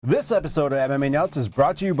This episode of MMA Nuts is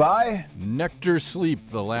brought to you by Nectar Sleep,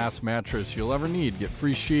 the last mattress you'll ever need. Get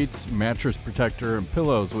free sheets, mattress protector, and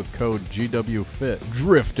pillows with code GWFIT.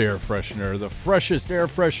 Drift Air Freshener, the freshest air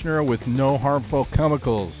freshener with no harmful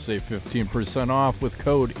chemicals. Save 15% off with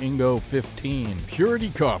code INGO15. Purity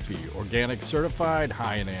Coffee, organic certified,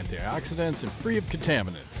 high in antioxidants, and free of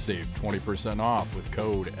contaminants. Save 20% off with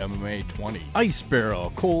code MMA20. Ice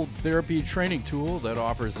Barrel, cold therapy training tool that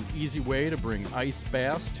offers an easy way to bring ice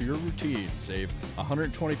baths to your routine. Save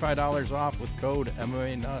 $125 off with code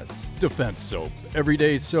MMA Nuts. Defense Soap,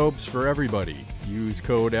 everyday soaps for everybody. Use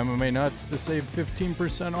code MMA Nuts to save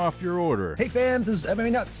 15% off your order. Hey fam, this is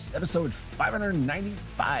MMA Nuts, episode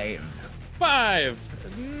 595.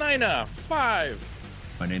 595.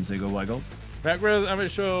 My name's Ego Weigel. Back with I'm gonna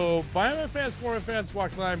show Bioma fans, foreign fans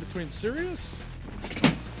walk the line between serious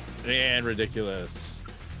and ridiculous.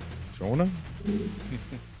 Shona?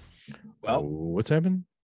 Well, what's happening?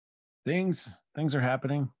 Things are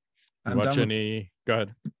happening. Go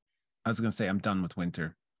ahead. I was gonna say I'm done with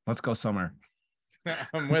winter. Let's go summer.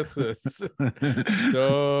 I'm with this.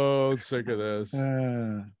 So sick of this.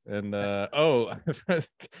 And there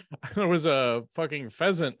was a fucking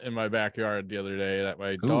pheasant in my backyard the other day that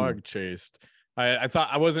my dog chased. I thought,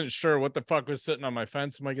 I wasn't sure what the fuck was sitting on my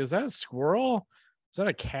fence. I'm like, is that a squirrel? Is that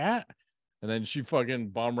a cat? And then she fucking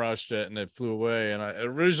bomb rushed it and it flew away. And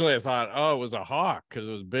originally I thought, oh, it was a hawk because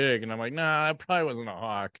it was big. And I'm like, nah, it probably wasn't a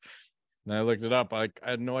hawk. And I looked it up. I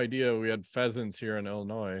had no idea we had pheasants here in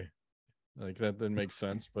Illinois. Like, that didn't make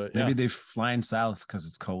sense. But maybe they're flying south because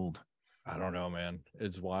it's cold. I don't know, man.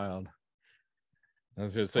 It's wild. I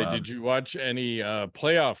was gonna say, did you watch any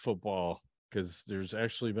playoff football? Because there's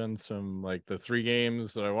actually been some, like, the 3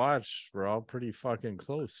 games that I watched were all pretty fucking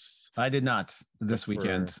close. I did not this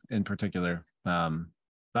weekend in particular. But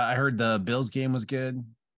I heard the Bills game was good.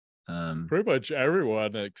 Pretty much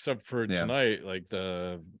everyone except for tonight. Like,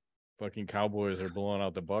 the fucking Cowboys are blowing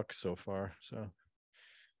out the Bucs so far. So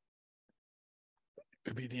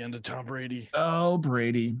could be the end of Tom Brady. Oh,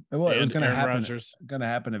 Brady. Well, it was going to happen. Rodgers. Going to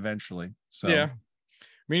happen eventually. So yeah.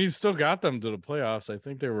 I mean, he's still got them to the playoffs. I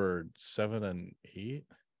think they were 7-8.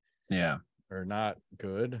 Yeah. Or not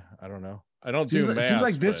good. I don't know. I don't seems do like, math, seems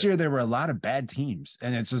like this year there were a lot of bad teams,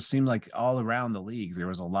 and it just seemed like all around the league there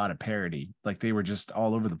was a lot of parity. Like they were just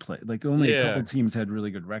all over the place. Like only a couple teams had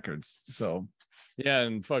really good records. So yeah,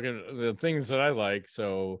 and fucking the things that I like.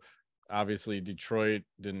 So obviously Detroit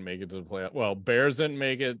didn't make it to the playoff. Well, Bears didn't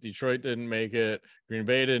make it. Detroit didn't make it. Green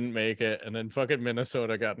Bay didn't make it. And then fucking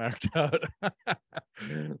Minnesota got knocked out.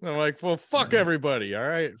 I'm like, well, fuck everybody. All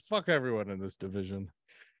right. Fuck everyone in this division.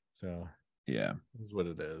 So yeah, that's what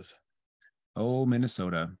it is. Oh,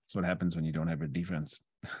 Minnesota. That's what happens when you don't have a defense.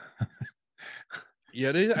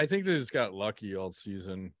 Yeah, I think they just got lucky all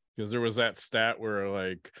season because there was that stat where,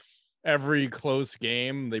 like, every close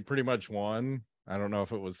game they pretty much won. I don't know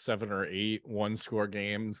if it was 7 or 8 one-score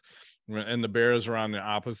games, and the Bears were on the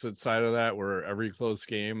opposite side of that, where every close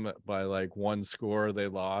game by like 1 score they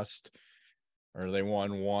lost, or they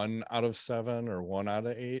won 1 out of 7 or 1 out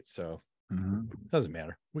of 8. So it doesn't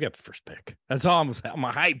matter. We got the first pick. That's all I'm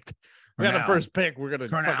hyped. We got the first pick. We're gonna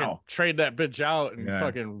fucking trade that bitch out and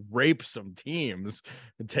fucking rape some teams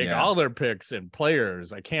and take all their picks and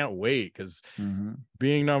players. I can't wait because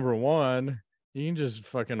being number 1. You can just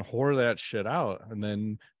fucking whore that shit out. And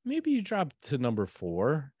then maybe you drop to number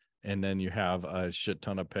 4 and then you have a shit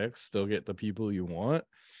ton of picks, still get the people you want.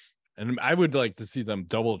 And I would like to see them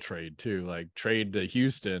double trade too, like trade to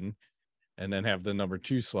Houston and then have the number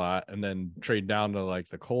 2 slot and then trade down to like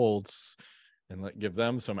the Colts and give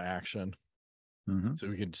them some action. So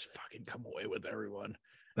we can just fucking come away with everyone.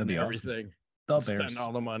 That'd be everything. Awesome. Spend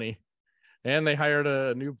all the money. And they hired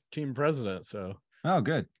a new team president. So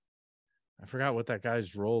good. I forgot what that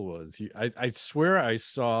guy's role was. I swear I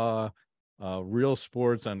saw Real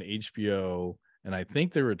Sports on HBO, and I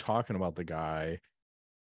think they were talking about the guy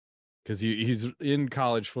because he's in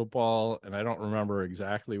college football, and I don't remember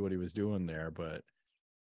exactly what he was doing there, but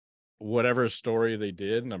whatever story they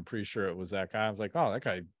did, and I'm pretty sure it was that guy. I was like, oh, that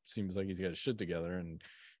guy seems like he's got his shit together, and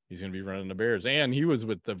he's going to be running the Bears. And he was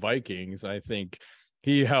with the Vikings. I think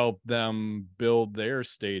he helped them build their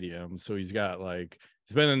stadium. So he's got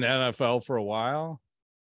he's been in the NFL for a while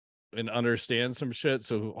and understands some shit.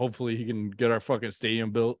 So hopefully he can get our fucking stadium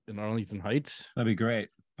built in Arlington Heights. That'd be great.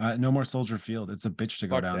 No more Soldier Field. It's a bitch to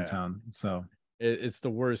go downtown. That. So it's the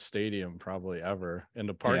worst stadium probably ever. And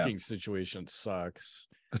the parking situation sucks.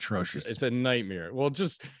 Atrocious. It's a nightmare. Well,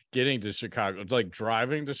 just getting to Chicago,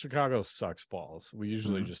 driving to Chicago sucks balls. We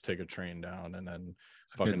usually just take a train down and then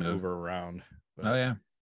fucking Uber around. But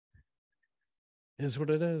is what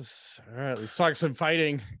it is. All right, let's talk some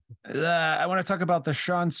fighting. I want to talk about the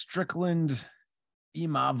Sean Strickland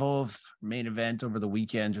Imavov main event over the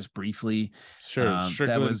weekend, just briefly. Sure.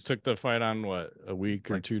 Strickland took the fight on what, a week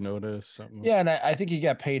or two notice, something. Yeah, and I think he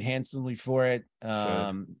got paid handsomely for it.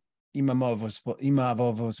 Imavov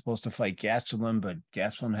was supposed to fight Gastelum, but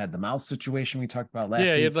Gastelum had the mouth situation we talked about last week.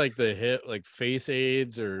 Yeah, he had like the hit, like face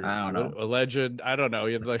AIDS or I don't know. Alleged. I don't know.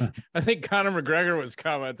 He had like I think Conor McGregor was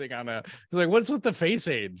commenting on a. He's like, "What's with the face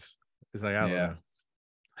AIDS?" He's like, "I don't know."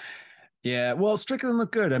 Yeah, well, Strickland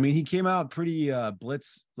looked good. I mean, he came out pretty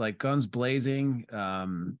blitz, like guns blazing.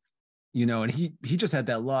 And he just had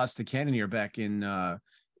that loss to Cannonier back in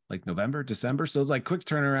like November, December. So it's like quick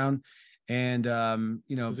turnaround. And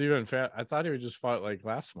was even fat. I thought he would just fought like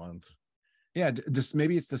last month. Yeah, just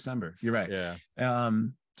maybe it's December. You're right. Yeah.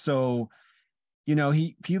 So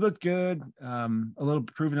he looked good.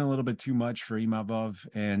 Proving a little bit too much for Imavov,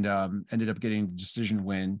 and ended up getting the decision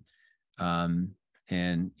win.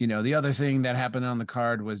 And the other thing that happened on the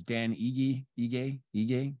card was Dan Ige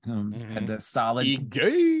had the solid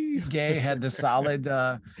Ige had the solid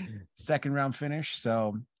second round finish.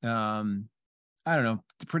 So I don't know,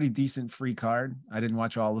 it's a pretty decent free card. I didn't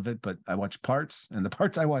watch all of it, but I watched parts, and the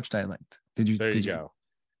parts I watched I liked. Did you? There you go.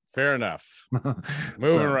 Fair enough.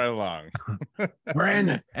 Moving right along. We're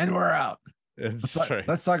in and we're out.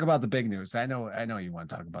 Let's talk about the big news. I know you want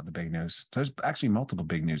to talk about the big news. There's actually multiple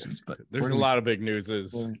big newses, but there's a lot of big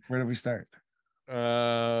newses. Where do we start?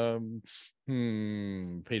 Paige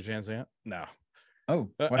Van Zandt? No. Oh,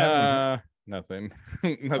 what happened? Nothing.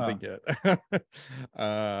 Nothing yet.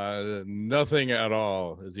 Nothing at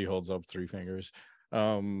all, as he holds up three fingers.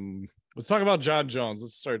 Let's talk about John Jones.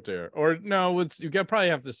 Let's start there. Or no, probably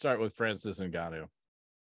have to start with Francis Ngannou.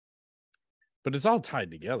 But it's all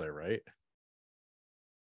tied together, right?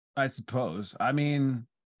 I suppose. I mean,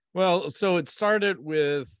 well, so it started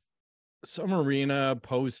with some arena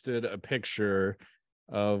posted a picture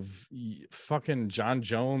of fucking John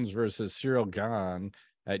Jones versus Cyril Gane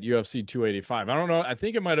at UFC 285. I don't know. I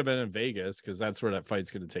think it might have been in Vegas because that's where that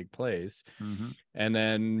fight's going to take place. Mm-hmm. And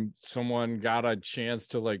then someone got a chance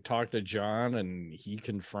to like talk to John, and he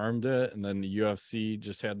confirmed it. And then the UFC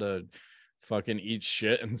just had to fucking eat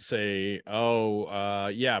shit and say,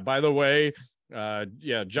 yeah, by the way,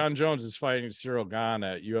 John Jones is fighting Cyril Gane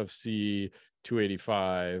at UFC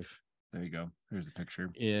 285. There you go. Here's the picture.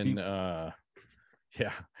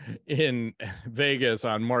 In Vegas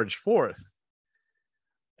on March 4th.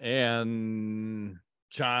 And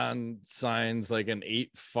John signs like an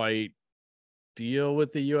 8-fight deal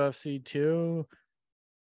with the UFC too.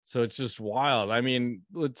 So it's just wild. I mean,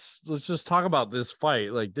 let's just talk about this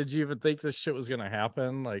fight. Like, did you even think this shit was gonna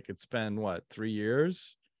happen? Like, it's been what, 3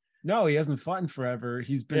 years? No, he hasn't fought in forever.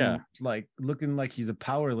 He's been like looking like he's a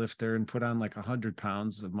power lifter and put on like 100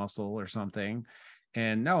 pounds of muscle or something.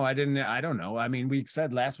 And no, I don't know. I mean, we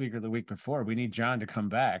said last week or the week before, we need John to come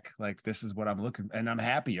back. Like, this is what I'm looking, and I'm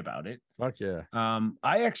happy about it. Fuck yeah.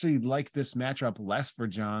 I actually like this matchup less for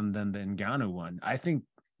John than the Ngannou one. I think,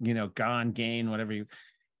 Gane, whatever you,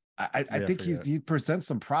 I think he presents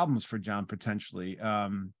some problems for John potentially.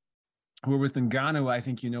 Where with Ngannou, I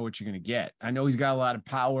think you know what you're going to get. I know he's got a lot of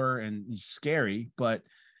power and he's scary, but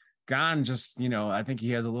Gane just, I think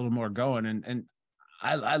he has a little more going, and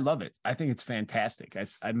I love it. I think it's fantastic.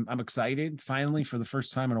 I'm excited. Finally, for the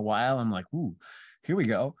first time in a while, I'm like, ooh, here we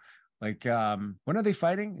go. Like, when are they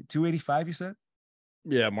fighting? 285, you said?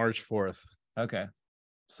 Yeah, March 4th. Okay,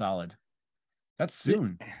 solid. That's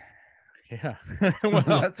soon. Yeah. Well,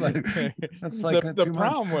 that's like the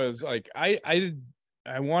problem was like I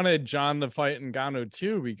wanted John to fight Ngannou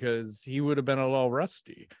too because he would have been a little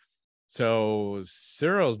rusty. So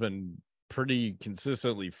Cyril's been pretty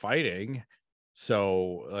consistently fighting.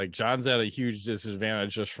 So like John's at a huge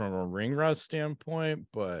disadvantage just from a ring rust standpoint,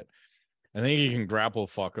 but I think he can grapple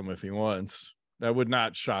fuck him if he wants. That would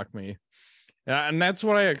not shock me. And that's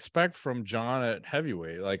what I expect from John at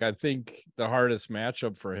heavyweight. Like, I think the hardest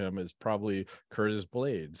matchup for him is probably Curtis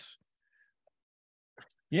Blades.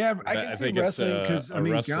 Yeah, I can see wrestling because I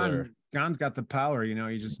mean, Gane's got the power. He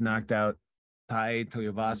just knocked out Tai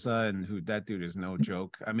Tuivasa, and that dude is no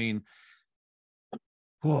joke. I mean,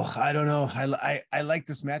 I don't know. I like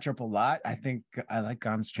this matchup a lot. I think I like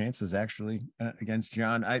Gane's chances actually against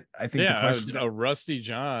John. I think a rusty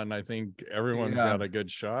John. I think everyone's got a good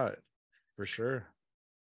shot for sure.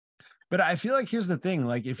 But I feel like here's the thing: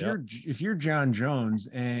 like if you're John Jones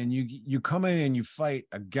and you come in and you fight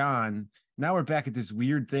a Gane, now we're back at this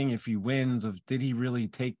weird thing. If he wins, did he really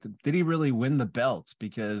win the belt?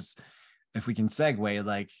 Because if we can segue,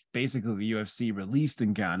 like basically the UFC released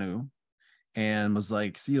Ngannou and was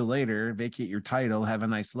like, see you later, vacate your title, have a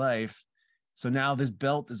nice life. So now this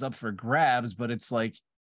belt is up for grabs, but it's like,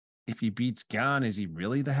 if he beats Gane, is he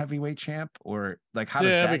really the heavyweight champ? Or like, how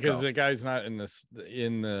does that go? Because the guy's not in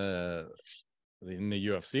the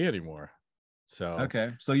UFC anymore. So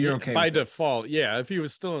okay, so you're okay by with default. Yeah, if he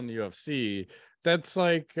was still in the UFC, that's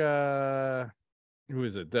like who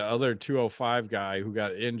is it? The other 205 guy who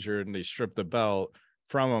got injured and they stripped the belt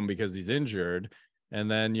from him because he's injured. And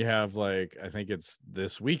then you have like, I think it's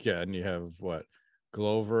this weekend, you have what,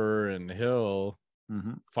 Glover and Hill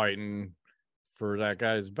fighting for that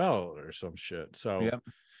guy's belt or some shit. So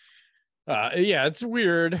yeah, it's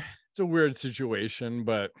weird. It's a weird situation,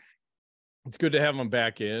 but it's good to have him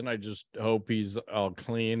back in. I just hope he's all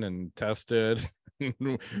clean and tested.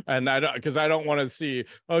 And I don't want to see,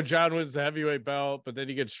 oh, John wins the heavyweight belt, but then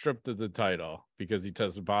he gets stripped of the title because he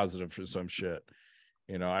tested positive for some shit.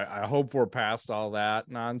 You know, I hope we're past all that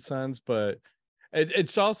nonsense, but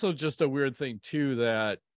it's also just a weird thing too,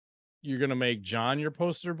 that you're going to make John your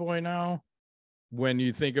poster boy now, when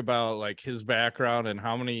you think about like his background and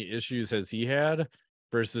how many issues has he had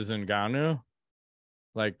versus Ngannou.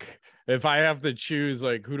 Like, if I have to choose,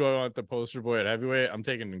 like, who do I want the poster boy at heavyweight, I'm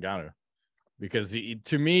taking Ngannou, because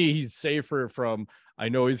to me, he's safer from, I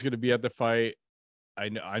know he's going to be at the fight.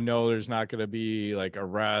 I know there's not going to be like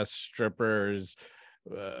arrests, strippers,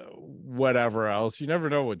 whatever else. You never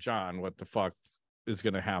know with John what the fuck is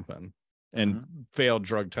going to happen, and failed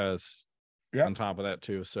drug tests on top of that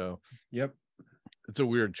too. So it's a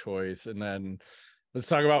weird choice. And then let's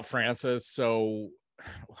talk about Francis. So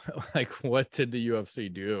like, what did the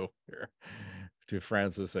UFC do here to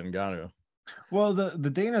Francis Ngannou? Well, the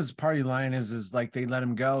Dana's party line is like, they let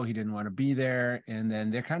him go. He didn't want to be there. And then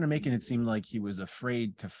they're kind of making it seem like he was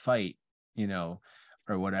afraid to fight, you know,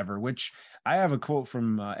 or whatever, which I have a quote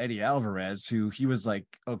from Eddie Alvarez, who he was like,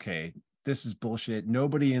 okay, this is bullshit.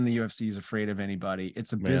 Nobody in the UFC is afraid of anybody.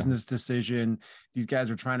 It's a business decision. These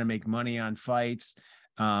guys are trying to make money on fights.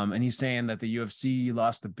 And he's saying that the UFC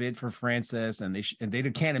lost a bid for Francis, and they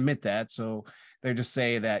can't admit that. So they're just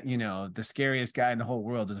saying that, you know, the scariest guy in the whole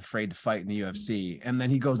world is afraid to fight in the UFC. And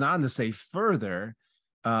then he goes on to say further,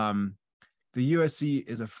 the UFC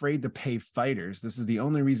is afraid to pay fighters. This is the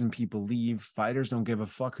only reason people leave. Fighters don't give a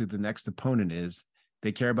fuck who the next opponent is.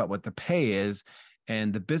 They care about what the pay is.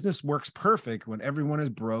 And the business works perfect when everyone is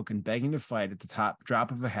broke and begging to fight at the top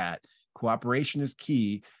drop of a hat. Cooperation is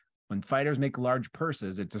key. When fighters make large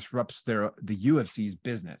purses, it disrupts the UFC's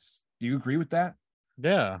business. Do you agree with that?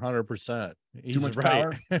 Yeah, 100%. He's too much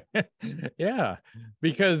right. Power? Yeah,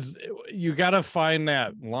 because you got to find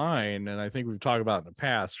that line, and I think we've talked about in the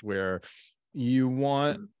past, where you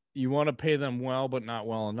want to pay them well, but not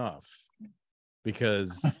well enough.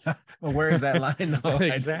 Because well, where is that line though?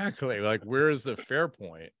 Exactly. Like, where is the fair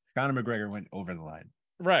point? Conor McGregor went over the line.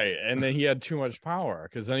 Right. And then he had too much power,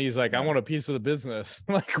 because then he's like, I want a piece of the business.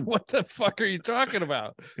 Like, what the fuck are you talking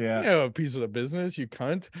about? Yeah. You know, a piece of the business, you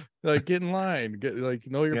cunt. Like, get in line. Get, like,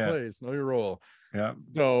 know your place, know your role. Yeah.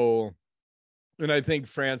 So, and I think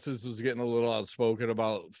Francis was getting a little outspoken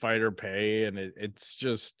about fighter pay. And it's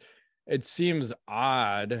just, it seems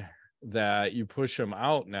odd that you push him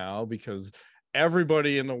out now, because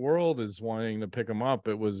everybody in the world is wanting to pick him up.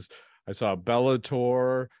 I saw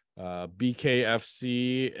Bellator,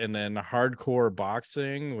 BKFC, and then Hardcore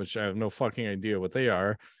Boxing, which I have no fucking idea what they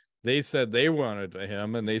are. They said they wanted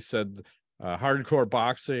him, and they said Hardcore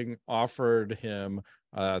Boxing offered him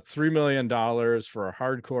 $3 million for a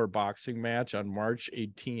hardcore boxing match on March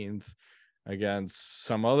 18th against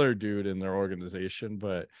some other dude in their organization.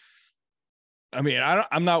 But I mean,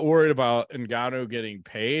 I'm not worried about Ngannou getting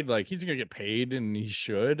paid. Like, he's gonna get paid, and he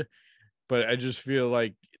should. But I just feel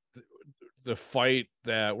like the fight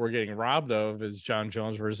that we're getting robbed of is John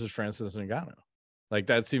Jones versus Francis Ngannou. Like,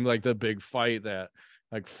 that seemed like the big fight that,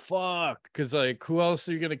 like, fuck, because, like, who else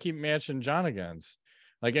are you gonna keep matching John against?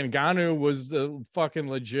 Like, Ngannou was the fucking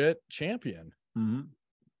legit champion.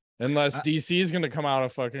 Unless DC is gonna come out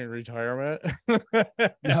of fucking retirement.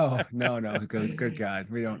 No. Good God,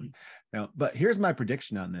 we don't know. But here's my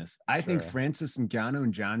prediction on this. I think Francis Ngannou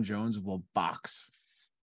and John Jones will box.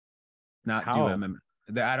 Not do MMA.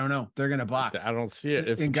 I don't know. They're gonna box. I don't see it.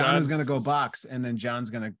 If Ngannou's gonna go box, and then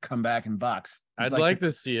John's gonna come back and box. I'd like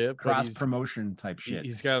to see it. Cross promotion type shit.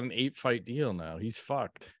 He's got an 8-fight deal now. He's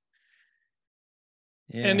fucked.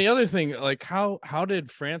 Yeah. And the other thing, like, how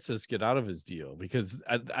did Francis get out of his deal? Because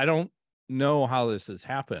I don't know how this has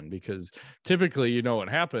happened, because typically, you know, what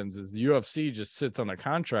happens is the UFC just sits on a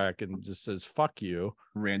contract and just says, fuck you.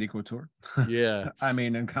 Randy Couture. Yeah. I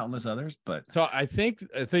mean, and countless others, but so I think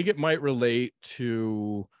it might relate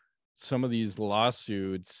to some of these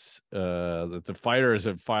lawsuits that the fighters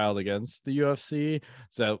have filed against the UFC.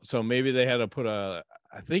 So maybe they had to put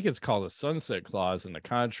I think it's called a sunset clause in the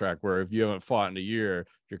contract, where if you haven't fought in a year,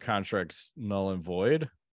 your contract's null and void.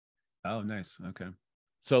 Oh, nice. Okay.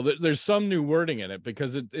 So there's some new wording in it,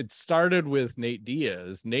 because it started with Nate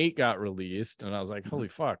Diaz. Nate got released, and I was like, holy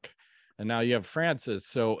fuck. And now you have Francis.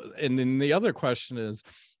 So, and then the other question is,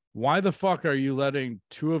 why the fuck are you letting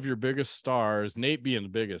two of your biggest stars, Nate being the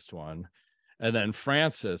biggest one, and then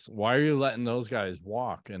Francis, why are you letting those guys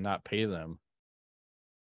walk and not pay them?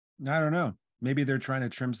 I don't know. Maybe they're trying to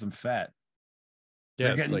trim some fat.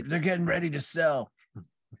 Yeah, they're getting ready to sell.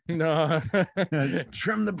 No.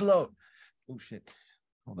 Trim the bloat. Oh shit.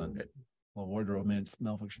 Hold on. Well, wardrobe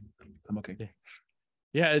malfunction. I'm okay.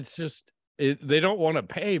 Yeah, it's just they don't want to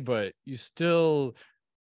pay, but you still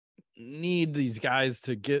need these guys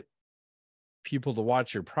to get people to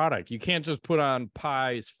watch your product. You can't just put on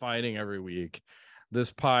pies fighting every week,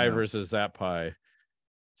 this pie versus that pie.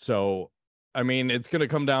 So I mean, it's going to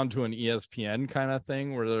come down to an ESPN kind of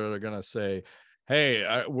thing, where they're going to say,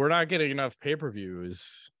 hey, we're not getting enough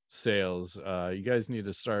pay-per-views sales. You guys need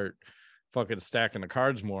to start fucking stacking the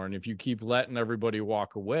cards more. And if you keep letting everybody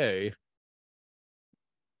walk away,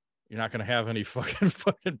 you're not going to have any fucking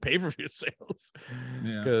pay-per-view sales.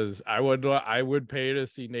 Because I would pay to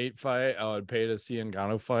see Nate fight. I would pay to see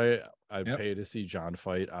Ngannou fight. I'd pay to see John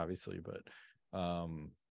fight, obviously. But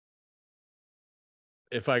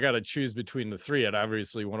if I got to choose between the three, I'd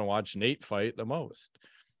obviously want to watch Nate fight the most.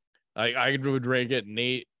 I would rank it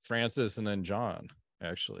Nate, Francis, and then John,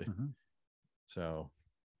 actually. So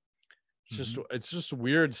it's just a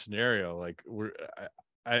weird scenario. Like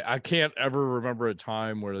I can't ever remember a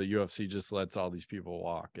time where the UFC just lets all these people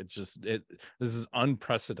walk. This is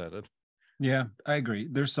unprecedented. Yeah, I agree.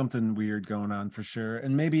 There's something weird going on for sure.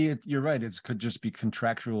 And maybe you're right. It could just be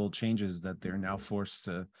contractual changes that they're now forced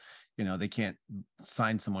to, they can't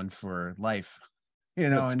sign someone for life,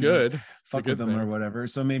 that's and good. Fuck with them or whatever.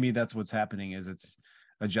 So maybe that's what's happening, is it's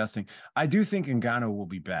adjusting. I do think Ngannou will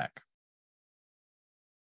be back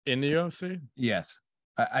in the UFC. Yes.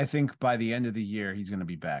 I think by the end of the year, he's going to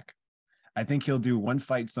be back. I think he'll do one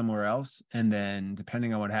fight somewhere else. And then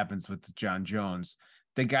depending on what happens with John Jones,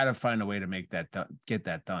 they got to find a way to make that get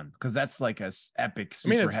that done. Because that's like a epic,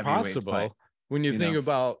 super it's possible fight, when you think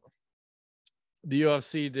about the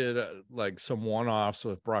UFC did like some one-offs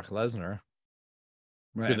with Brock Lesnar.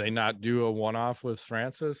 Right. Did they not do a one-off with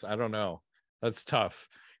Francis? I don't know. That's tough.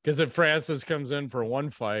 Because if Francis comes in for one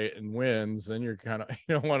fight and wins, then you're kind of,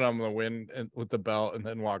 you don't want him to win with the belt and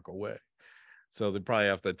then walk away. So they probably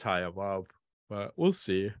have to tie him up, but we'll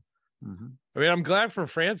see. I mean, I'm glad for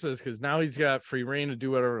Francis, because now he's got free reign to do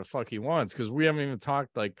whatever the fuck he wants. Because we haven't even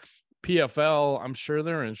talked, like PFL, I'm sure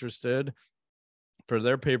they're interested for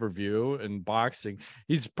their pay-per-view and boxing.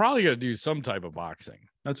 He's probably going to do some type of boxing.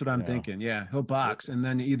 That's what I'm thinking. Yeah, he'll box, and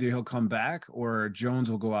then either he'll come back or Jones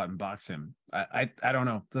will go out and box him. I don't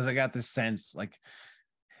know, because I got this sense like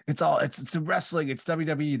it's a wrestling. It's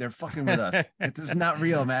WWE. They're fucking with us. It's not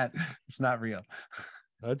real, Matt. It's not real.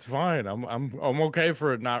 That's fine. I'm okay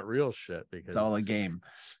for it, not real shit, because it's all a game.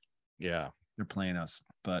 Yeah, they're playing us.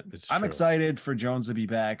 But I'm excited for Jones to be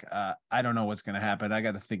back. I don't know what's going to happen. I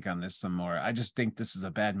got to think on this some more. I just think this is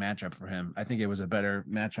a bad matchup for him. I think it was a better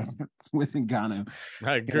matchup with Ngannou.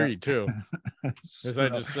 I agree too. Because I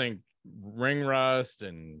just think ring rust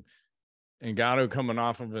and Ngannou coming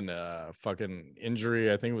off of a fucking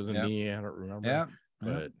injury. I think it was a knee. I don't remember. Yeah.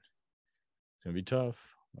 But it's going to be tough.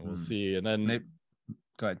 We'll see. And then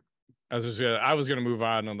go ahead. I was gonna move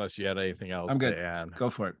on unless you had anything else I'm good. to add.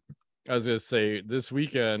 Go for it. I was gonna say, this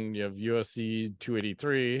weekend you have UFC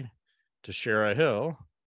 283, Teixeira Hill.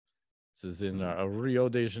 This is in Rio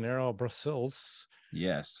de Janeiro, Brazils.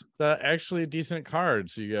 Yes. Actually a decent card.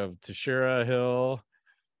 So you have Teixeira Hill,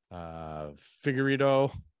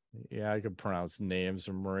 Figueiredo. Yeah, I could pronounce names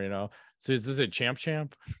from Moreno. So is this a champ?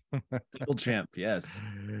 Triple champ, yes.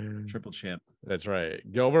 Triple champ. That's right.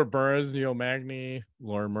 Gilbert Burns, Neil Magny,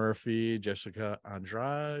 Lauren Murphy, Jessica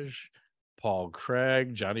Andrade, Paul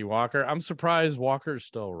Craig, Johnny Walker. I'm surprised Walker's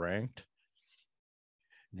still ranked.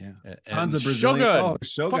 Yeah. Tons of Brazilian.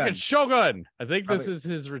 Shogun. Fucking Shogun. I think this is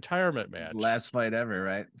his retirement match. Last fight ever,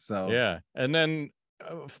 right? So yeah. And then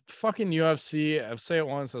fucking UFC. I've said it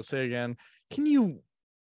once, I'll say it again.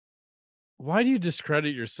 Why do you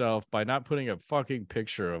discredit yourself by not putting a fucking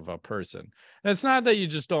picture of a person? And it's not that you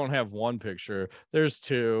just don't have one picture. There's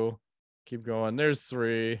two. Keep going. There's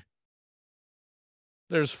three.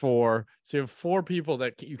 There's four. So you have four people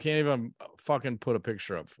that you can't even fucking put a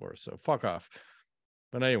picture up for. So fuck off.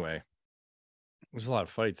 But anyway, there's a lot of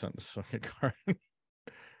fights on this fucking card.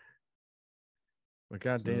 But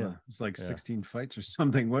goddamn, it's like 16 fights or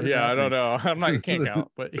something. What is I don't happening? know. I can't count,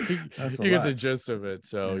 but you get the gist of it.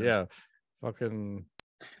 So yeah, fucking.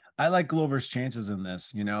 I like Glover's chances in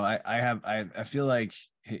this. You know, I feel like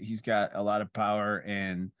he's got a lot of power,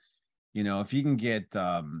 and you know, if he can get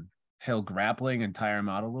Hill grappling and tire him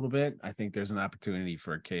out a little bit, I think there's an opportunity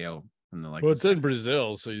for a KO. Well, it's in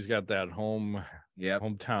Brazil, so he's got that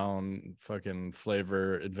hometown fucking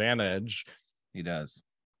flavor advantage. He does.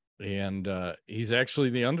 And he's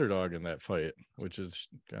actually the underdog in that fight, which is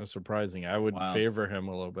kind of surprising. I would favor him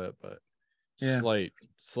a little bit, but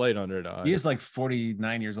slight underdog. He is like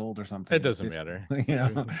 49 years old or something. It doesn't matter.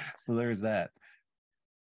 So there's that.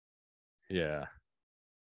 Yeah.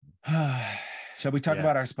 Shall we talk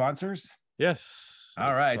about our sponsors? Yes.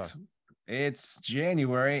 All right. It's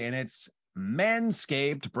January and it's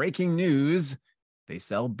Manscaped. Breaking news. They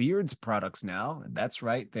sell Beards products now. That's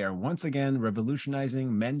right. They are once again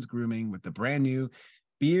revolutionizing men's grooming with the brand new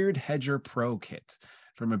Beard Hedger Pro Kit.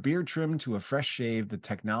 From a beard trim to a fresh shave, the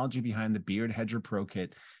technology behind the Beard Hedger Pro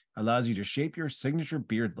Kit allows you to shape your signature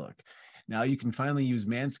beard look. Now you can finally use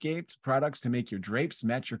Manscaped products to make your drapes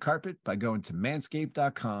match your carpet by going to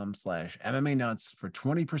manscaped.com/MMA nuts for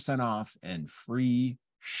 20% off and free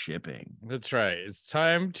shipping. That's right. It's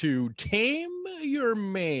time to tame your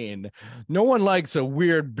mane. No one likes a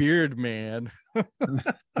weird beard, man.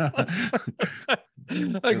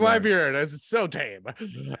 Like my beard, it's so tame.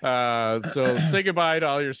 So say goodbye to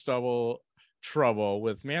all your stubble trouble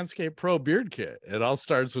with Manscaped Pro Beard Kit. It all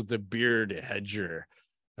starts with the Beard Hedger.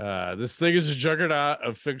 This thing is a juggernaut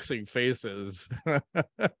of fixing faces.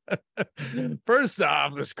 First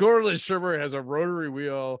off, this cordless trimmer has a rotary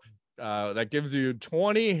wheel that gives you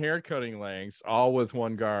 20 hair cutting lengths, all with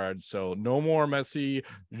one guard. So no more messy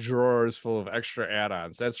drawers full of extra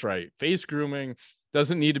add-ons. That's right. Face grooming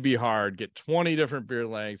doesn't need to be hard. Get 20 different beard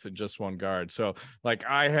lengths and just one guard. So like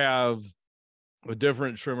I have a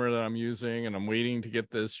different trimmer that I'm using, and I'm waiting to get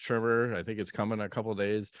this trimmer. I think it's coming in a couple of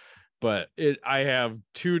days, but I have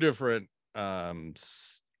two different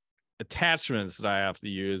attachments that I have to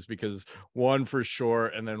use, because one for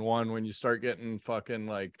short and then one when you start getting fucking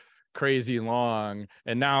like crazy long.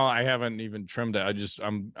 And now I haven't even trimmed it.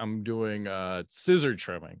 I'm doing scissor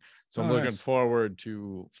trimming. So I'm looking forward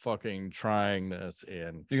to fucking trying this.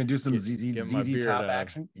 And you're gonna do some ZZ Top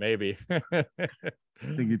action? Maybe. I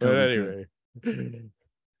think you totally anyway.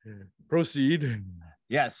 Proceed.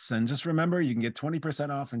 Yes, and just remember, you can get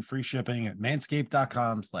 20% off and free shipping at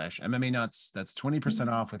manscaped.com/MMA nuts. That's 20%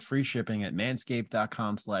 off with free shipping at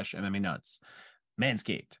manscaped.com/MMA nuts.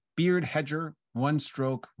 Manscaped, Beard Hedger, one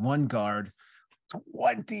stroke, one guard,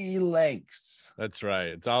 20 lengths. That's right.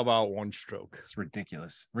 It's all about one stroke. It's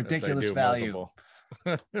ridiculous. Ridiculous value.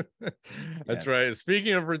 That's right.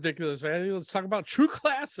 Speaking of ridiculous value, let's talk about True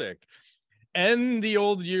Classic. End the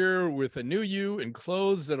old year with a new you in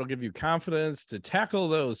clothes that'll give you confidence to tackle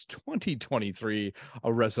those 2023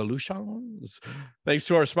 resolutions. Thanks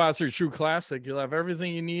to our sponsor, True Classic, you'll have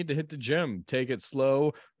everything you need to hit the gym, take it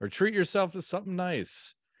slow, or treat yourself to something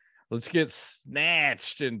nice. Let's get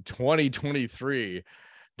snatched in 2023.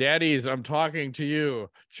 Daddies, I'm talking to you.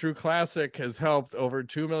 True Classic has helped over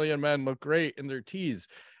 2 million men look great in their tees,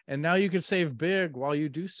 and now you can save big while you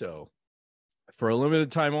do so. For a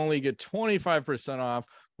limited time only, get 25% off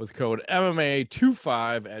with code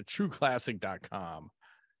MMA25 at trueclassic.com.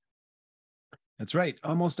 That's right.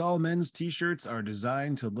 Almost all men's t-shirts are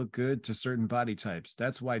designed to look good to certain body types.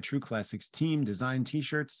 That's why True Classic's team designed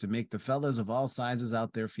t-shirts to make the fellas of all sizes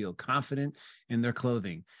out there feel confident in their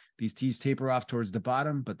clothing. These tees taper off towards the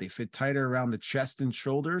bottom, but they fit tighter around the chest and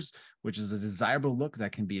shoulders, which is a desirable look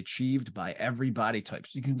that can be achieved by every body type.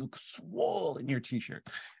 So you can look swole in your t-shirt.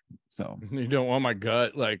 So you don't want my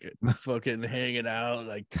gut like fucking hanging out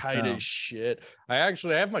like tight as shit. I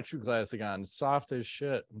have my True Classic on, soft as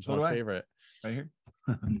shit. It's my favorite. Right here.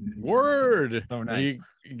 Word. So nice.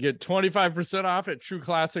 You get 25% off at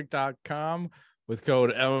trueclassic.com with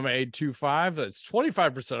code MMA25. That's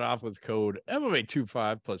 25% off with code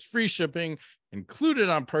MMA25 plus free shipping included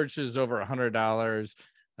on purchases over $100.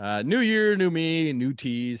 New year, new me, new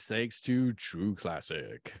tees, thanks to True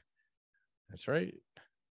Classic. That's right.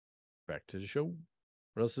 Back to the show.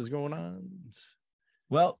 What else is going on?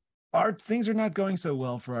 Well, things are not going so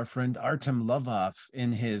well for our friend Artem Lobov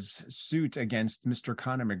in his suit against Mr.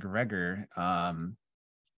 Conor McGregor.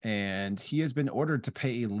 And he has been ordered to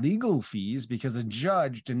pay legal fees because a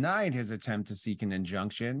judge denied his attempt to seek an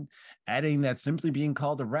injunction, adding that simply being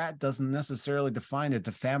called a rat doesn't necessarily define a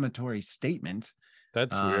defamatory statement.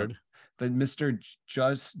 That's weird. that Mr.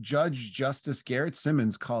 Judge Justice Garrett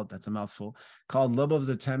Simmons called Lobov's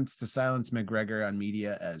attempts to silence McGregor on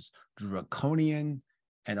media as draconian,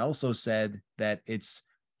 and also said that it's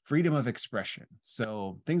freedom of expression.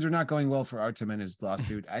 So things are not going well for Artem in his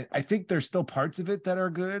lawsuit. I think there's still parts of it that are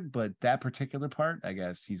good, but that particular part, I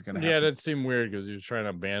guess he's going to have to... that seemed weird because he was trying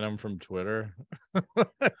to ban him from Twitter.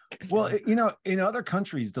 Well, in other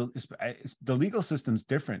countries, the legal system's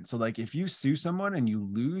different. So like if you sue someone and you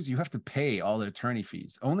lose, you have to pay all the attorney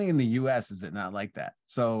fees. Only in the US is it not like that.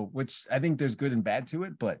 So, which I think there's good and bad to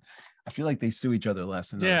it, but I feel like they sue each other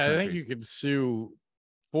less. I think you could sue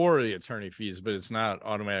for the attorney fees, but it's not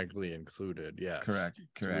automatically included. Yes. Correct.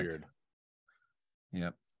 It's weird.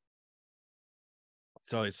 Yep.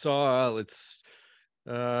 So I saw,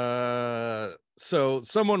 so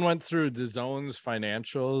someone went through DAZN's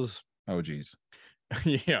financials. Oh, geez.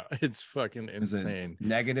 Yeah, it's fucking insane.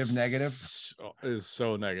 Negative. Is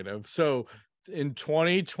so negative. So in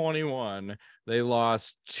 2021, they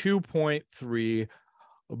lost $2.3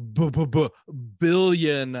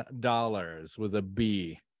 billion with a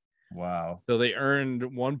B. Wow. So they earned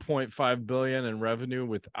 1.5 billion in revenue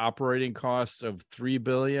with operating costs of 3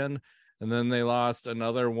 billion, and then they lost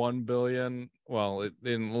another 1 billion. Well, it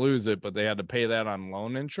didn't lose it, but they had to pay that on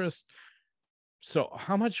loan interest. So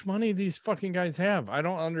how much money these fucking guys have? I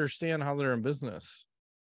don't understand how they're in business.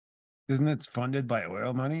 Isn't it funded by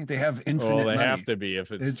oil money? They have infinite money. Have to be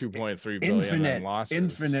if it's 2.3 billion in losses.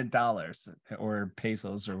 Infinite dollars or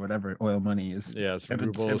pesos or whatever oil money is. Yes,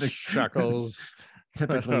 rubles, shekels.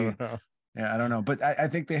 Typically. I don't know. But I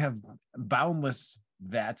think they have boundless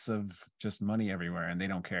vats of just money everywhere and they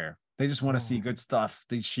don't care. They just want to see good stuff.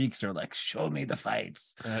 These sheiks are like, show me the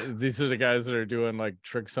fights. These are the guys that are doing like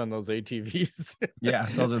tricks on those ATVs. Yeah,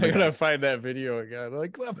 those are the I'm guys. gonna find that video again.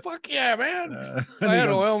 Like, well, fuck yeah, man. If I had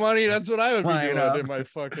oil money, that's what I would be doing in my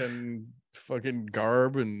fucking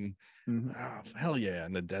garb and hell yeah,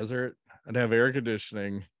 in the desert. I'd have air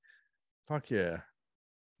conditioning. Fuck yeah.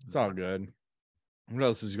 It's all good. What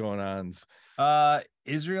else is going on?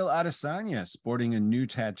 Israel Adesanya sporting a new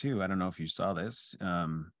tattoo. I don't know if you saw this.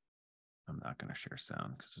 I'm not going to share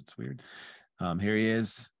sound because it's weird. Here he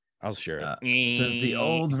is. I'll share it. Says the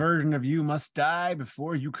old version of you must die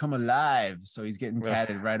before you come alive. So he's getting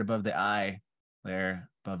tatted right above the eye, there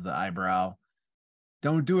above the eyebrow.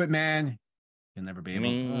 Don't do it, man. You'll never be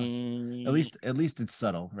able to. At least it's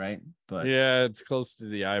subtle, right? But yeah, it's close to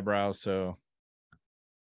the eyebrow, so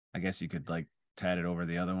I guess you could like tat it over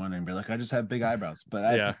the other one and be like, I just have big eyebrows. But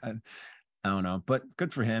I don't know. But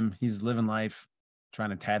good for him. He's living life,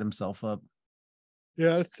 trying to tat himself up.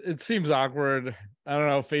 Yeah, it seems awkward. I don't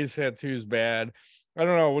know. Face tattoo's bad. I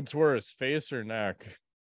don't know what's worse, face or neck.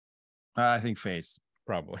 I think face.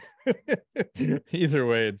 Probably. Either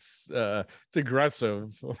way, it's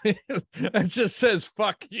aggressive. It just says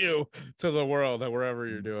 "fuck you" to the world wherever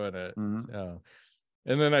you're doing it. Mm-hmm.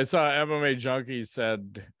 And then I saw MMA Junkie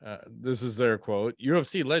said, this is their quote: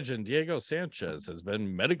 UFC legend Diego Sanchez has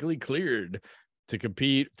been medically cleared to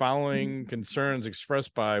compete following concerns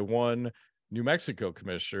expressed by one New Mexico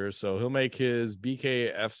commissioner. So he'll make his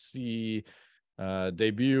BKFC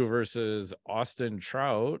debut versus Austin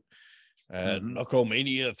Trout at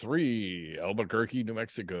Knucklemania 3, Albuquerque, New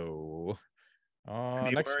Mexico.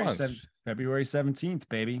 Next month. February 17th,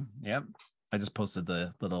 baby. Yep. I just posted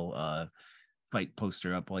the little fight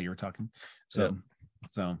poster up while you were talking. So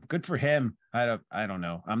good for him. I don't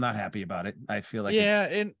know. I'm not happy about it. I feel like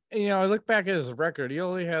and I look back at his record. He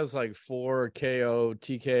only has like 4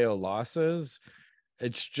 TKO losses.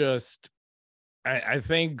 It's just I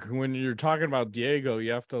think when you're talking about Diego,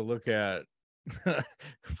 you have to look at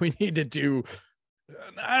we need to do,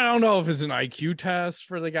 I don't know if it's an IQ test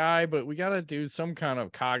for the guy, but we got to do some kind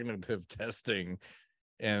of cognitive testing.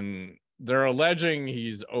 And they're alleging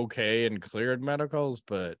he's okay and cleared medicals,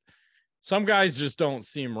 but some guys just don't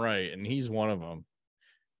seem right, and he's one of them.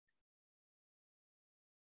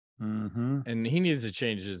 And he needs to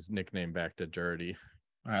change his nickname back to Dirty.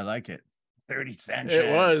 I like it. 30 Sanchez.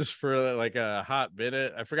 It was for like a hot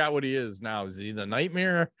minute. I forgot what he is now. Is he the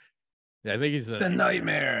Nightmare? Yeah, I think he's the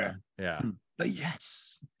Nightmare. Yeah. The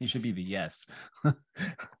Yes. He should be the Yes.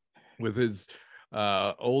 With his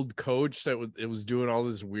old coach that was doing all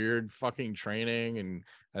this weird fucking training, and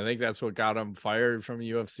I think that's what got him fired from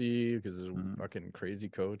the UFC because he's a fucking crazy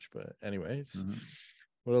coach. But anyways,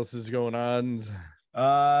 what else is going on?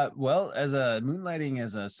 Well, as a moonlighting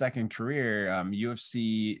as a second career,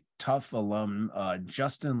 UFC Tough alum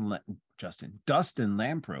Dustin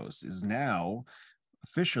Lampros is now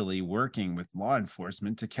officially working with law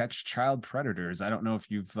enforcement to catch child predators. I don't know if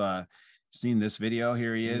you've seen this video?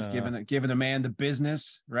 Here he is giving a man the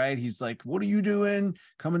business, right? He's like, "What are you doing?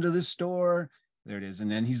 Coming to this store?" There it is. And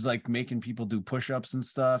then he's like making people do push-ups and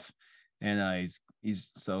stuff. And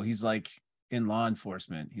he's like in law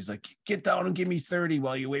enforcement. He's like, "Get down and give me 30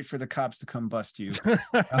 while you wait for the cops to come bust you."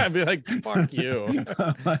 I'd be like, "Fuck you."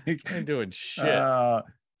 Like, I ain't doing shit.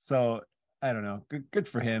 So I don't know. Good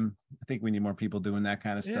for him. I think we need more people doing that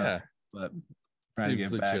kind of stuff. Yeah. But trying to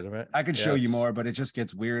get back. I could show you more, but it just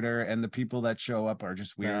gets weirder, and the people that show up are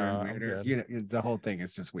just weirder and weirder. You know, the whole thing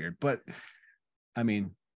is just weird. But I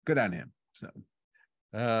mean, good on him. So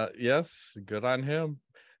yes, good on him.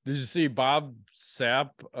 Did you see Bob Sapp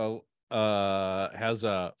has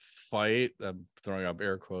a fight? I'm throwing up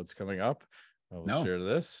air quotes coming up. I will share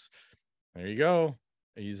this. There you go.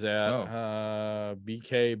 He's at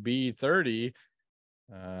BKB 30.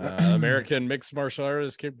 American mixed martial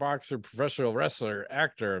artist, kickboxer, professional wrestler,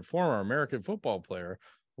 actor, and former American football player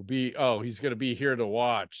will be. Oh, he's going to be here to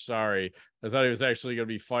watch. Sorry, I thought he was actually going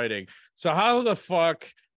to be fighting. So how the fuck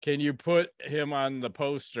can you put him on the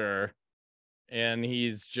poster and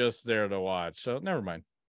he's just there to watch? So never mind.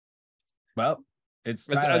 Well, it's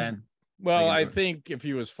Thailand. I think if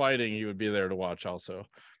he was fighting, he would be there to watch also,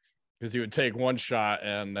 because he would take one shot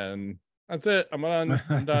and then that's it. I'm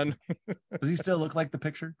done. Does he still look like the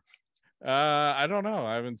picture? I don't know.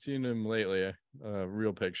 I haven't seen him lately.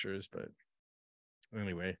 Real pictures, but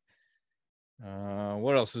anyway.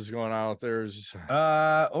 What else is going on? There's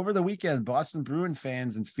over the weekend, Boston Bruin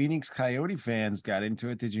fans and Phoenix Coyote fans got into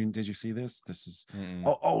it. Did you see this? This is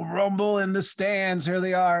rumble in the stands. Here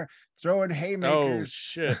they are throwing haymakers. Oh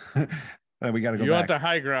shit. We got to go. You want the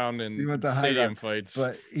high ground in stadium fights,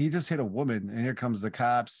 but he just hit a woman, and here comes the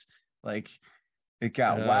cops. Like, it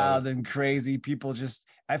got wild and crazy. People just,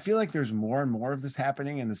 I feel like there's more and more of this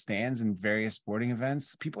happening in the stands and various sporting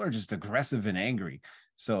events. People are just aggressive and angry.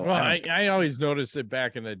 So I always noticed it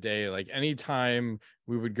back in the day. Like, anytime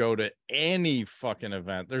we would go to any fucking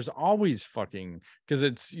event, there's always fucking,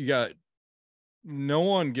 because no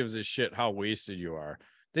one gives a shit how wasted you are.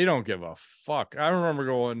 They don't give a fuck. I remember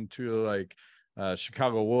going to like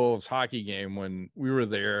Chicago Wolves hockey game when we were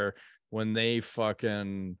there, when they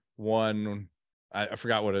fucking won. I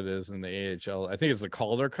forgot what it is in the AHL. I think it's the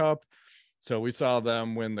Calder Cup. So we saw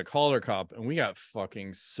them win the Calder Cup, and we got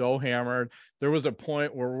fucking so hammered. There was a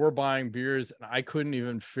point where we're buying beers and I couldn't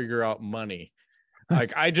even figure out money.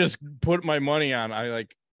 Like, I just put my money on,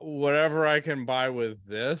 whatever I can buy with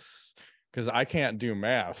this, because I can't do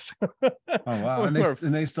math. Oh wow! And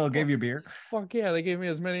they still gave you beer? Fuck yeah, they gave me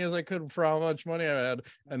as many as I could for how much money I had,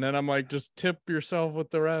 and then I'm like, just tip yourself with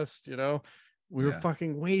the rest. You know, we were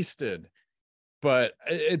fucking wasted. But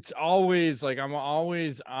it's always like, I'm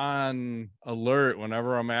always on alert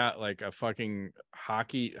whenever I'm at like a fucking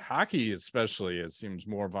hockey, especially. It seems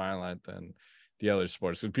more violent than the other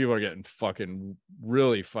sports, because people are getting fucking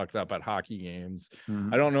really fucked up at hockey games.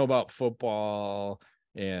 I don't know about football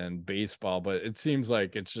and baseball, but it seems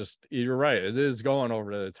like it's just, you're right, it is going over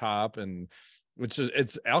to the top, and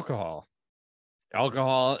it's alcohol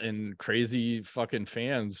and crazy fucking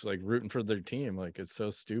fans like rooting for their team. Like, it's so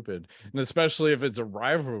stupid. And especially if it's a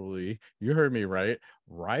rivalry, you heard me right,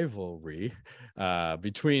 rivalry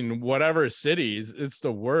between whatever cities, it's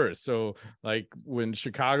the worst. So like when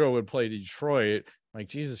Chicago would play Detroit, like,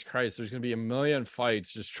 Jesus Christ, there's gonna be a million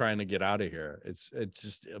fights just trying to get out of here. It's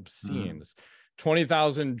just obscene.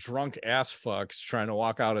 20,000 drunk ass fucks trying to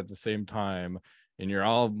walk out at the same time, and you're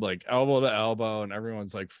all like elbow to elbow, and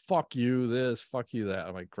everyone's like, fuck you this, fuck you that.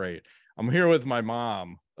 I'm like, great, I'm here with my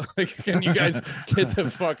mom. Like, can you guys get the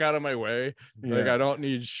fuck out of my way? Like, I don't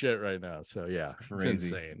need shit right now. So yeah, crazy. It's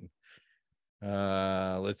insane.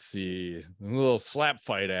 Let's see, a little slap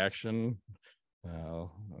fight action. I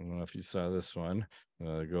don't know if you saw this one.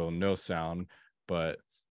 Go no sound, but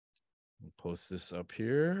I'll post this up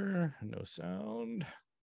here. No sound.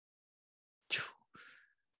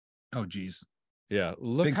 Oh geez. Yeah,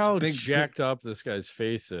 look how jacked up this guy's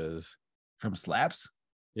face is. From slaps?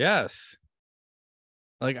 Yes.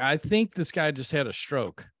 Like, I think this guy just had a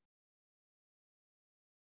stroke.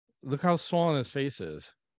 Look how swollen his face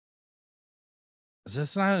is. Is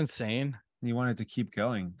this not insane? He wanted to keep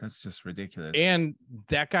going. That's just ridiculous. And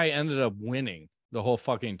that guy ended up winning the whole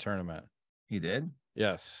fucking tournament. He did?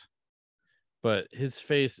 Yes. But his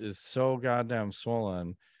face is so goddamn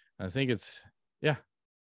swollen. I think it's, yeah.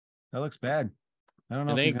 That looks bad. I don't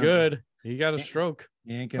know. It ain't good. He got a stroke.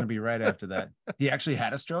 He ain't gonna be right after that. He actually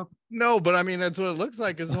had a stroke? No, but I mean, that's what it looks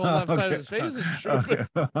like. His whole left side of his face is stroke. Okay.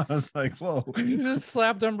 I was like, whoa. He just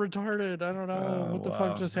slapped him retarded. I don't know what the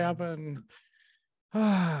fuck just happened.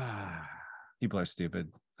 People are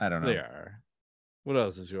stupid. I don't know. They are. What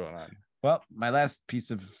else is going on? Well, my last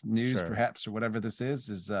piece of news, Sure. perhaps, or whatever this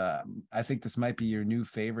is I think this might be your new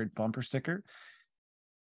favorite bumper sticker.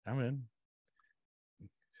 I'm in.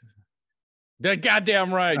 That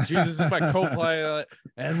goddamn right. Jesus is my co-pilot,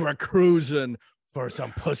 and we're cruising for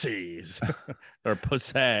some pussies or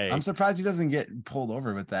pussy. I'm surprised he doesn't get pulled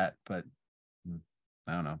over with that, but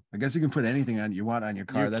I don't know. I guess you can put anything on you want on your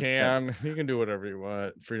car. You can do whatever you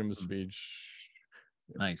want. Freedom of speech.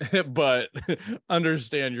 Nice. But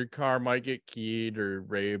understand your car might get keyed or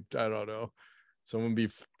raped. I don't know. Someone be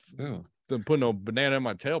put no banana in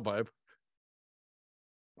my tailpipe.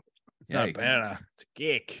 It's not a banana. It's a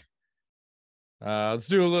kick. Let's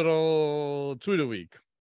do a little tweet a week.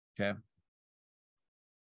 Okay.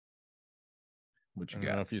 What you got? I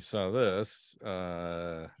don't know if you saw this.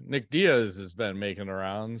 Nick Diaz has been making the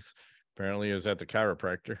rounds. Apparently, he was at the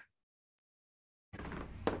chiropractor.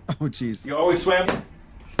 Oh, geez. You always swim?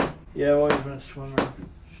 Yeah, I've always been a swimmer.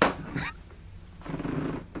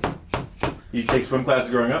 You take swim classes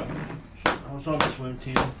growing up? I was on the swim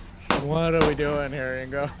team. What are we doing here,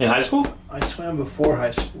 Ingo? In high school? I swam before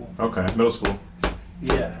high school. Okay, middle school.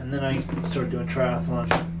 Yeah, and then I started doing triathlon.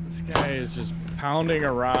 This guy is just pounding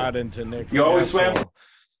a rod into Nick's You always asshole. swim?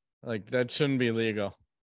 Like, that shouldn't be legal.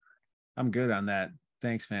 I'm good on that.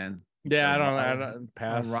 Thanks, man. Yeah, I don't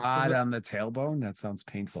pass. A rod on the tailbone? That sounds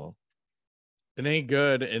painful. It ain't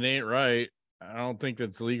good. It ain't right. I don't think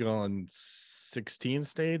that's legal in 16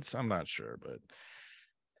 states. I'm not sure, but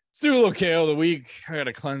let's do a little KO of the week. I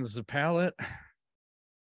gotta cleanse the palate.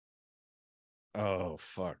 Oh,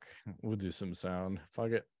 fuck. We'll do some sound.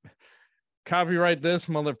 Fuck it. Copyright this,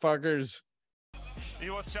 motherfuckers.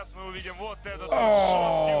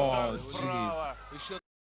 Oh, jeez.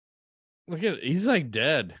 Look at it. He's like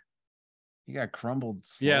dead. He got crumbled.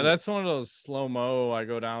 Yeah, slowly. that's one of those slow-mo. I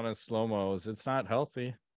go down in slow-mos. It's not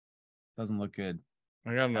healthy. Doesn't look good.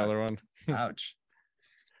 I got another one. Ouch.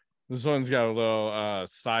 This one's got a little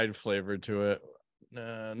side flavor to it.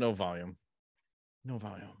 No volume. No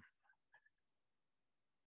volume.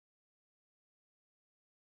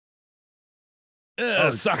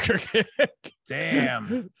 Soccer kick.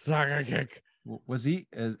 Damn. Soccer kick. Was he?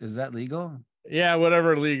 Is that legal? Yeah,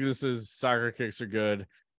 whatever league this is, soccer kicks are good.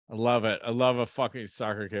 I love it. I love a fucking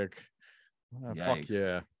soccer kick. Fuck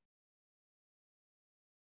yeah.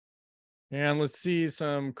 And let's see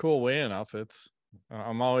some cool weigh-in outfits.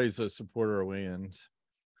 I'm always a supporter of weigh-ins.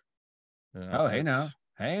 Oh, hey now.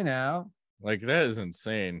 Hey now. Like, that is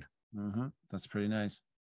insane. Mm-hmm. That's pretty nice.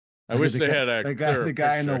 I wish they had a the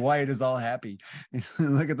guy in the white is all happy.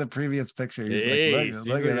 Look at the previous picture. He's like,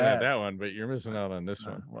 look at that one, but you're missing out on this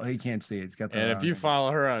one. Well, he can't see it. He's got the and if you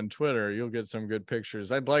follow her on Twitter, you'll get some good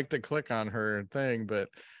pictures. I'd like to click on her thing, but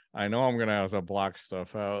I know I'm gonna have to block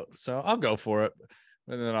stuff out. So I'll go for it.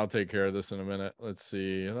 And then I'll take care of this in a minute. Let's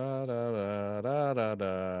see. I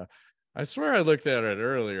swear I looked at it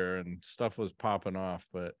earlier and stuff was popping off,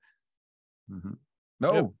 but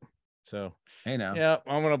no. Yep. So hey now. Yeah,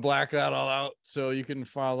 I'm gonna black that all out. So you can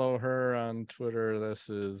follow her on Twitter. This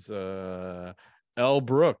is Elle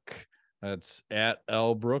Brook. That's at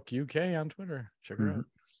Elle Brook UK on Twitter. Check her out.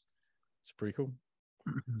 It's pretty cool.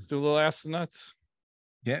 Let's do a little Ask the Nuts.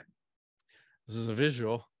 Yeah. This is a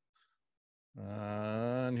visual.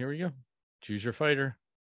 And here we go. Choose your fighter.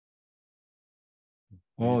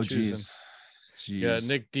 Oh, jeez. Yeah,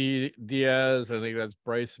 Nick Diaz. I think that's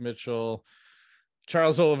Bryce Mitchell.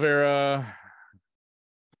 Charles Oliveira.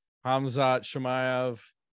 Hamzat Chimaev.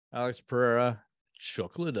 Alex Pereira.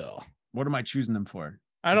 Chuck Liddell. What am I choosing them for?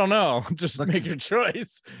 I don't know. Just make your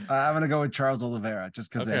choice. I'm going to go with Charles Oliveira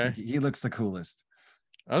just because I think he looks the coolest.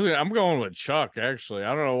 I'm going with Chuck, actually.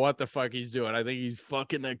 I don't know what the fuck he's doing. I think he's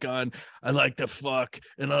fucking a gun. I like to fuck,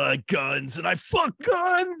 and I like guns, and I fuck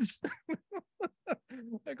guns.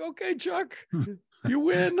 Like, okay, Chuck, you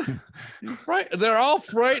win. They're all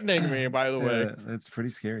frightening me, by the way. That's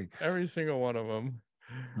pretty scary. Every single one of them.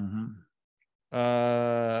 Mm-hmm.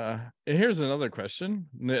 And here's another question.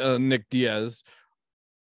 Nick Diaz.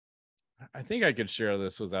 I think I could share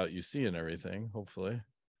this without you seeing everything, hopefully.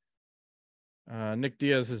 Nick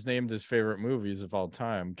Diaz has named his favorite movies of all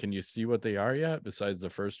time. Can you see what they are yet besides the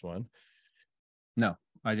first one? No,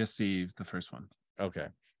 I just see the first one. Okay.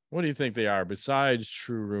 What do you think they are besides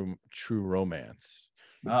True Romance?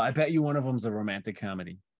 I bet you one of them's a romantic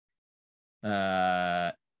comedy.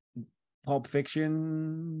 Pulp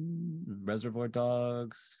Fiction, Reservoir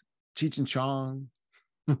Dogs, Cheech and Chong.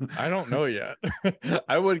 I don't know yet.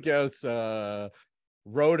 I would guess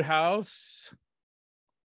Roadhouse.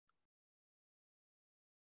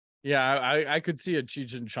 Yeah, I could see a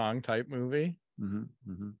Cheech and Chong type movie.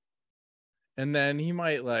 Mm-hmm, mm-hmm. And then he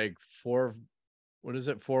might like what is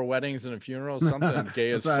it? 4 weddings and a funeral, something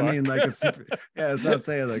gay as That's fuck. what I mean, like a super, yeah, that's what I'm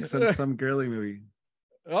saying, like some girly movie.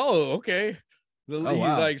 Oh, okay. He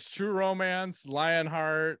wow. likes True Romance,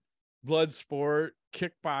 Lionheart, Bloodsport,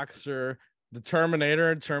 Kickboxer, The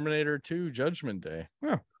Terminator, and Terminator 2, Judgment Day.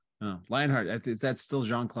 Huh. Oh, Lionheart. Is that still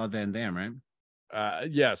Jean-Claude Van Damme, right?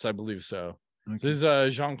 Yes, I believe so. Okay. This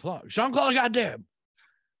is Jean-Claude. Jean-Claude, goddamn.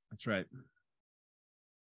 That's right.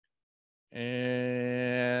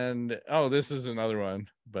 And this is another one,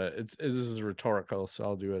 but this is rhetorical, so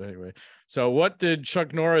I'll do it anyway. So, what did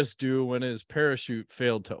Chuck Norris do when his parachute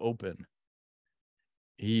failed to open?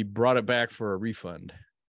 He brought it back for a refund.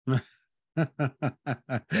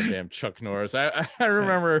 Goddamn Chuck Norris. I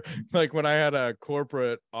remember like when I had a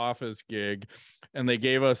corporate office gig and they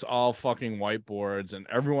gave us all fucking whiteboards and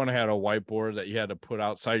everyone had a whiteboard that you had to put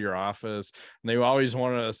outside your office. And they always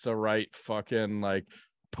wanted us to write fucking like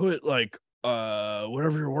put like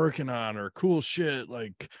whatever you're working on or cool shit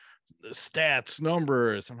like stats,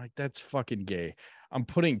 numbers. I'm like, that's fucking gay. I'm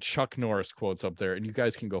putting Chuck Norris quotes up there and you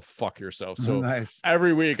guys can go fuck yourself. So nice.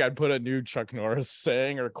 Every week I'd put a new Chuck Norris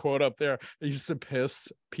saying or quote up there. It used to piss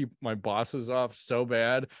my bosses off so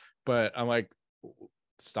bad, but I'm like,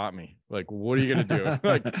 stop me. Like, what are you going to do?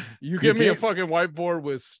 Like, you give me a fucking whiteboard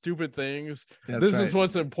with stupid things. This is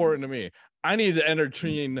what's important to me. I need to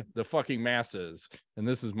entertain the fucking masses. And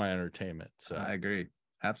this is my entertainment. So I agree.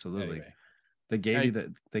 Absolutely. Anyway. They gave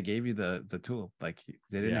you the tool. Like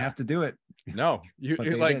they didn't have to do it. No,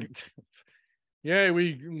 you're like, did. Yeah,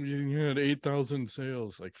 we had 8,000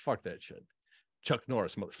 sales. Like, fuck that shit. Chuck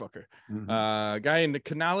Norris, motherfucker. Mm-hmm. Guy in the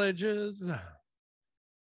colleges.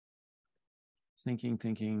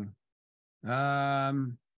 Thinking. Not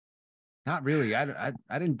really. I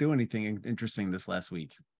didn't do anything interesting this last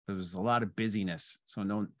week. There was a lot of busyness,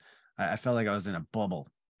 so I felt like I was in a bubble.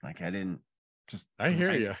 Like I didn't. I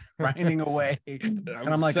hear you grinding away, and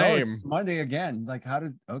I'm like, same. oh, it's Monday again. Like, how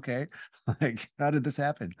did this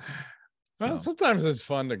happen? Well, sometimes it's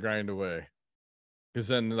fun to grind away, because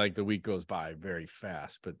then like the week goes by very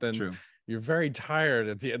fast. But then you're very tired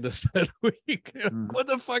at the end of that week. What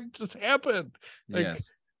the fuck just happened? Like, yes,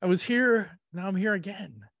 I was here, now I'm here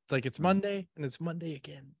again. It's like it's Monday and it's Monday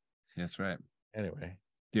again. That's right. Anyway,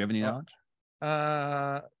 do you have any knowledge?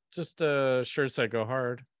 Just shirts that go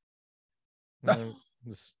hard.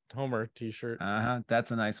 This Homer t-shirt.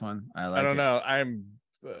 That's a nice one. I don't know. I'm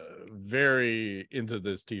very into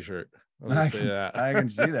this t-shirt. I can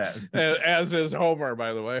see that. As is Homer,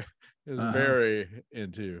 by the way, is very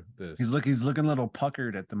into this. He's looking a little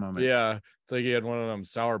puckered at the moment. Yeah, it's like he had one of them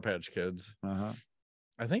Sour Patch Kids.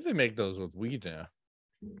 I think they make those with weed now.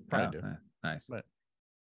 Probably do. Nice. But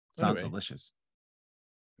sounds delicious.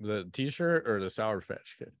 The t-shirt or the Sour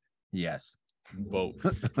Patch Kid? Yes.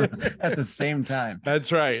 Both at the same time.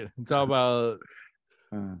 That's right. It's all about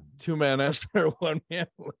 2 men after 1 man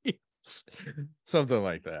leaves. Something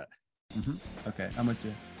like that. Okay, I'm with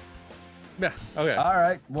you. Yeah. Okay. All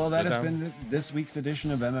right. Well, that has been this week's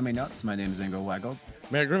edition of MMA Nuts. My name is Ingo Waggold.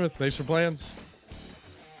 Matt Griffith. Thanks for playing.